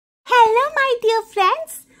Hi dear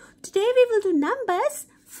friends, today we will do numbers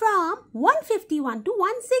from 151 to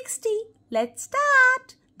 160. Let's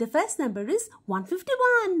start. The first number is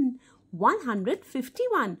 151.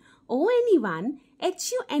 151. O-N-E-1,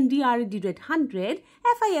 H-U-N-D-R-E-D 100,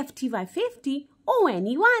 F-I-F-T-Y 50,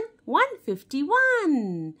 O-N-E-1,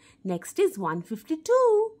 151. Next is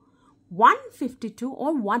 152. 152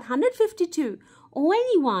 or 152.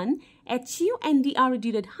 O-N-E-1,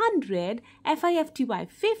 H-U-N-D-R-E-D 100, F-I-F-T-Y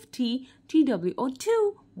 50,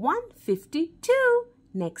 T-W-O-2, 152.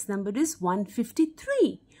 Next number is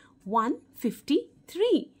 153.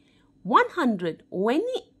 153. 100.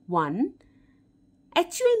 O-N-E-1,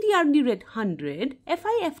 H-U-N-D-R-E-D 100,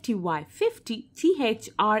 F-I-F-T-Y 50,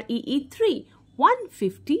 T-H-R-E-E 3,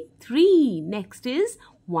 153. Next is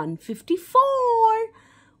 154.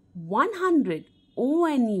 100.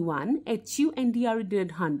 O-N-E-1, H-U-N-D-R-E-D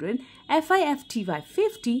 100, F-I-F-T-Y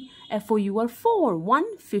 50, F-O-U-R 4,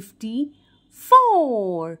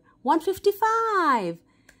 154. 155.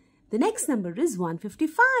 The next number is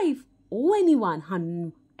 155.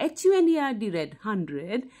 O-N-E-1, H-U-N-D-R-E-D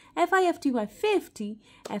 100, F-I-F-T-Y 50,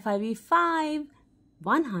 F-I-V 5,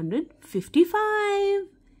 155.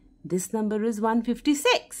 This number is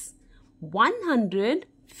 156.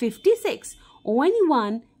 156.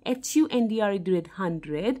 O-N-E-1, H-U-N-D-R-E-D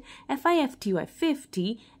 100, F-I-F-T-Y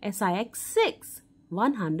 50, S-I-X 6,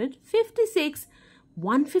 156.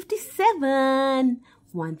 157.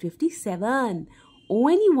 157.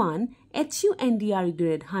 O-N-E-1,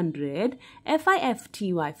 H-U-N-D-R-E-D 100,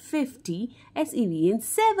 F-I-F-T-Y 50, S-E-V-N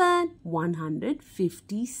 7,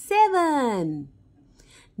 157.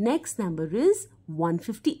 Next number is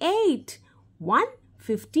 158.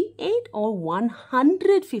 158 or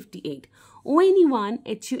 158. O-N-E-1,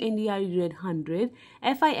 H-U-N-D-R-E-D 100,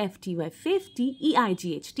 F-I-F-T-Y 50,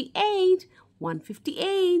 E-I-G-H-T 8,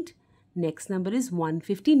 158. Next number is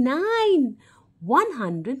 159.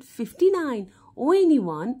 159.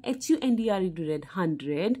 O-N-E-1, H-U-N-D-R-E-D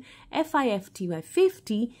 100, F-I-F-T-Y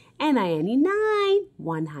 50, N-I-N-E 9,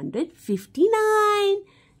 159.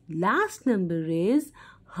 Last number is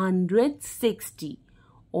 160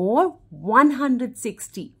 or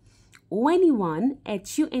 160. O-N-E-1,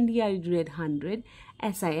 H-U-N-D-R-E-D 100,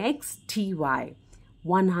 S-I-X-T-Y,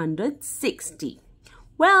 160.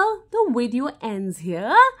 Well, the video ends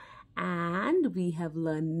here and we have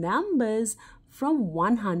learned numbers from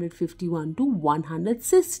 151 to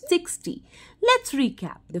 160. Let's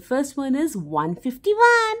recap. The first one is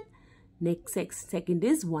 151. Second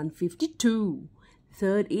is 152.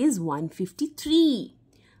 Third is 153.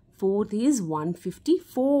 Fourth is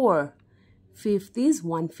 154. Fifth is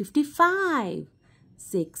 155.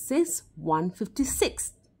 Sixth is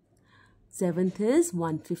 156. Seventh is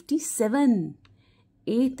 157.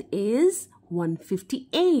 Eighth is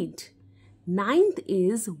 158. Ninth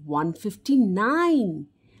is 159.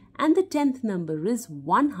 And the 10th number is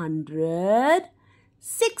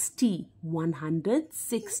 160.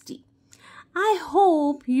 160. I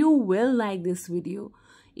hope you will like this video.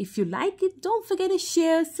 If you like it, don't forget to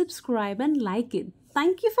share, subscribe and like it.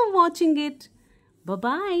 Thank you for watching it.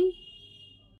 Bye-bye.